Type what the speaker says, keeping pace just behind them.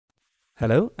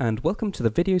Hello and welcome to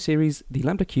the video series The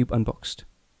Lambda Cube Unboxed.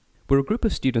 We're a group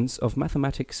of students of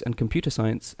mathematics and computer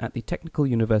science at the Technical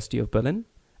University of Berlin,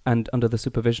 and under the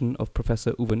supervision of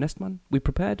Professor Uwe Nestmann, we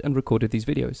prepared and recorded these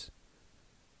videos.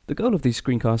 The goal of these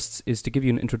screencasts is to give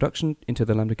you an introduction into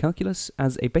the lambda calculus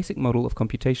as a basic model of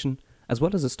computation, as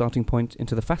well as a starting point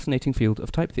into the fascinating field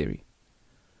of type theory.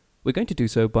 We're going to do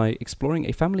so by exploring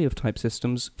a family of type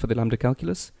systems for the lambda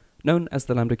calculus, known as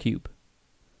the lambda cube.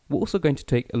 We're also going to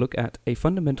take a look at a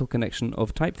fundamental connection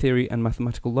of type theory and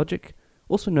mathematical logic,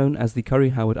 also known as the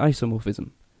Curry-Howard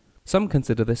isomorphism. Some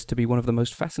consider this to be one of the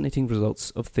most fascinating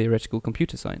results of theoretical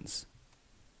computer science.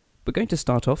 We're going to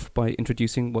start off by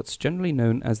introducing what's generally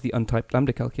known as the untyped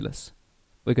lambda calculus.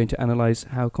 We're going to analyze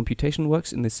how computation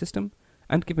works in this system,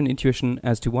 and give an intuition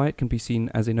as to why it can be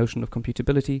seen as a notion of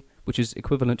computability, which is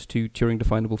equivalent to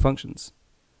Turing-definable functions.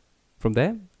 From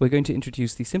there, we're going to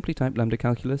introduce the simply typed lambda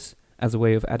calculus as a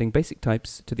way of adding basic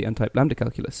types to the untyped lambda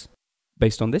calculus.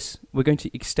 Based on this, we're going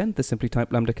to extend the simply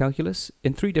typed lambda calculus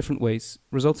in three different ways,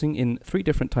 resulting in three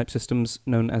different type systems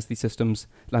known as the systems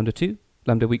lambda 2,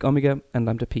 lambda weak omega, and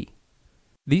lambda p.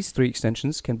 These three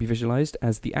extensions can be visualized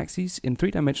as the axes in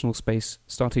three-dimensional space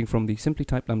starting from the simply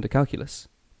typed lambda calculus.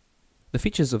 The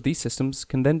features of these systems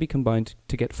can then be combined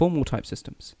to get four more type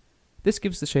systems. This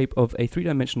gives the shape of a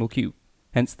three-dimensional cube,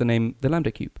 hence the name the lambda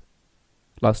cube.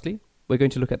 Lastly, we're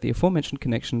going to look at the aforementioned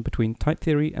connection between type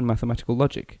theory and mathematical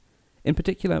logic, in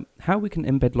particular how we can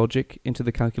embed logic into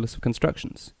the calculus of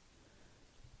constructions.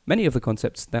 Many of the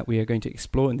concepts that we are going to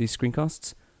explore in these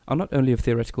screencasts are not only of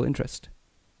theoretical interest.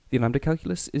 The lambda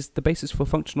calculus is the basis for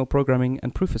functional programming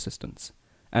and proof assistance,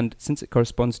 and since it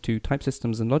corresponds to type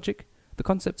systems and logic, the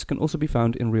concepts can also be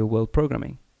found in real-world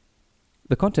programming.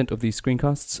 The content of these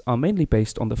screencasts are mainly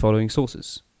based on the following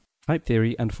sources: Type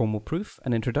Theory and Formal Proof,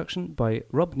 an introduction by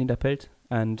Rob Niederpelt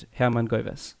and Hermann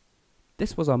Goivers.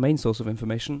 This was our main source of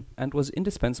information and was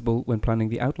indispensable when planning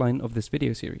the outline of this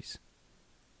video series.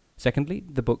 Secondly,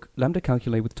 the book Lambda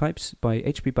Calculi with Types by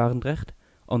H.B. Barendrecht,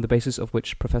 on the basis of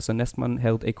which Professor Nestmann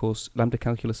held a course Lambda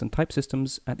Calculus and Type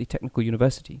Systems at the Technical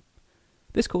University.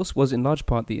 This course was in large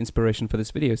part the inspiration for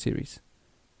this video series.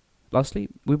 Lastly,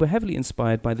 we were heavily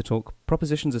inspired by the talk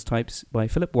Propositions as Types by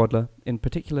Philip Wadler, in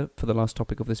particular for the last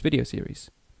topic of this video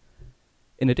series.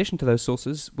 In addition to those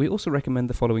sources, we also recommend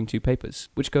the following two papers,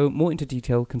 which go more into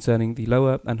detail concerning the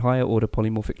lower and higher order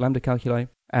polymorphic lambda calculi,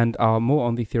 and are more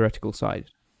on the theoretical side.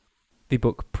 The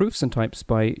book Proofs and Types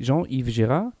by Jean-Yves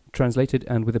Girard, translated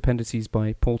and with appendices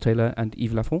by Paul Taylor and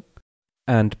Yves Lafont,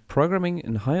 and Programming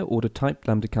in Higher Order Type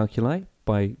Lambda Calculi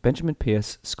by Benjamin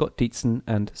Pierce, Scott Dietzen,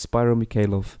 and Spyro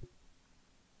Mikhailov.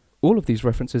 All of these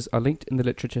references are linked in the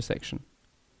literature section.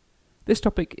 This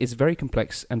topic is very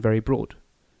complex and very broad.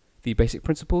 The basic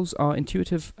principles are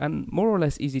intuitive and more or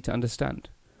less easy to understand,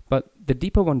 but the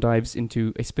deeper one dives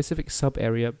into a specific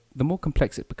sub-area, the more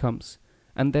complex it becomes,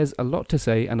 and there's a lot to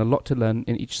say and a lot to learn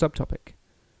in each subtopic.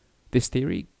 This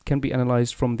theory can be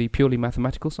analyzed from the purely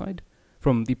mathematical side,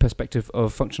 from the perspective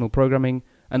of functional programming,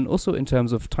 and also in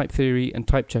terms of type theory and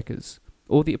type checkers,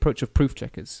 or the approach of proof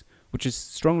checkers, which is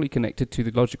strongly connected to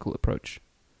the logical approach.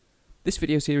 This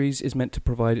video series is meant to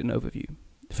provide an overview,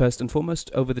 first and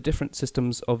foremost over the different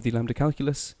systems of the lambda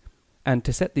calculus, and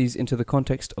to set these into the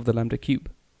context of the lambda cube.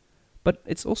 But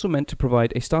it's also meant to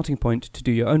provide a starting point to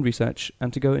do your own research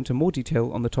and to go into more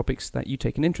detail on the topics that you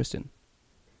take an interest in.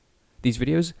 These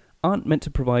videos aren't meant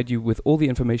to provide you with all the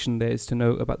information there is to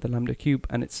know about the lambda cube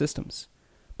and its systems,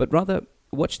 but rather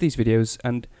watch these videos,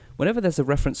 and whenever there's a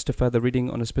reference to further reading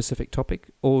on a specific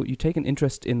topic, or you take an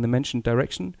interest in the mentioned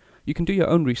direction, you can do your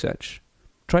own research.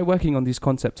 Try working on these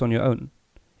concepts on your own.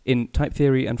 In Type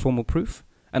Theory and Formal Proof,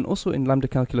 and also in Lambda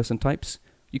Calculus and Types,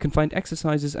 you can find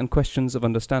exercises and questions of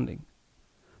understanding.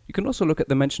 You can also look at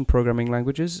the mentioned programming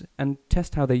languages and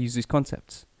test how they use these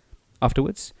concepts.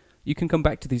 Afterwards, you can come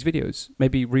back to these videos,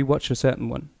 maybe rewatch a certain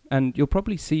one, and you'll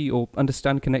probably see or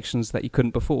understand connections that you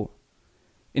couldn't before.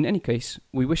 In any case,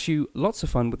 we wish you lots of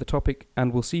fun with the topic,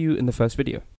 and we'll see you in the first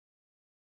video.